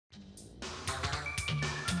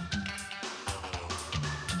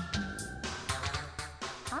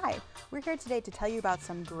We're here today to tell you about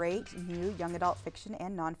some great new young adult fiction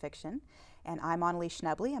and nonfiction. And I'm Annalee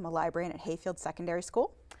Schnebele. I'm a librarian at Hayfield Secondary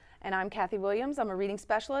School. And I'm Kathy Williams. I'm a reading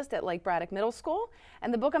specialist at Lake Braddock Middle School.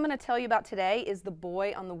 And the book I'm going to tell you about today is The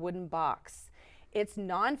Boy on the Wooden Box. It's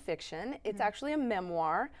nonfiction. It's actually a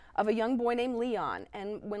memoir of a young boy named Leon.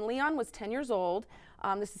 And when Leon was 10 years old,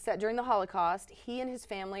 this is set during the Holocaust, he and his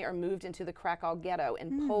family are moved into the Krakow ghetto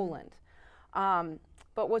in Poland.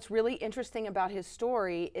 But what's really interesting about his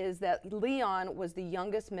story is that Leon was the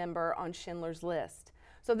youngest member on Schindler's List.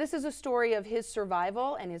 So this is a story of his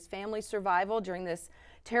survival and his family's survival during this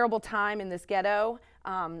terrible time in this ghetto,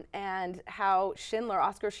 and how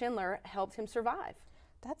Oskar Schindler helped him survive.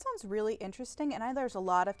 That sounds really interesting, and I know there's a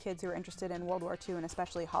lot of kids who are interested in World War II and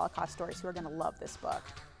especially Holocaust stories who are going to love this book.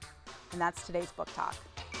 And that's today's book talk.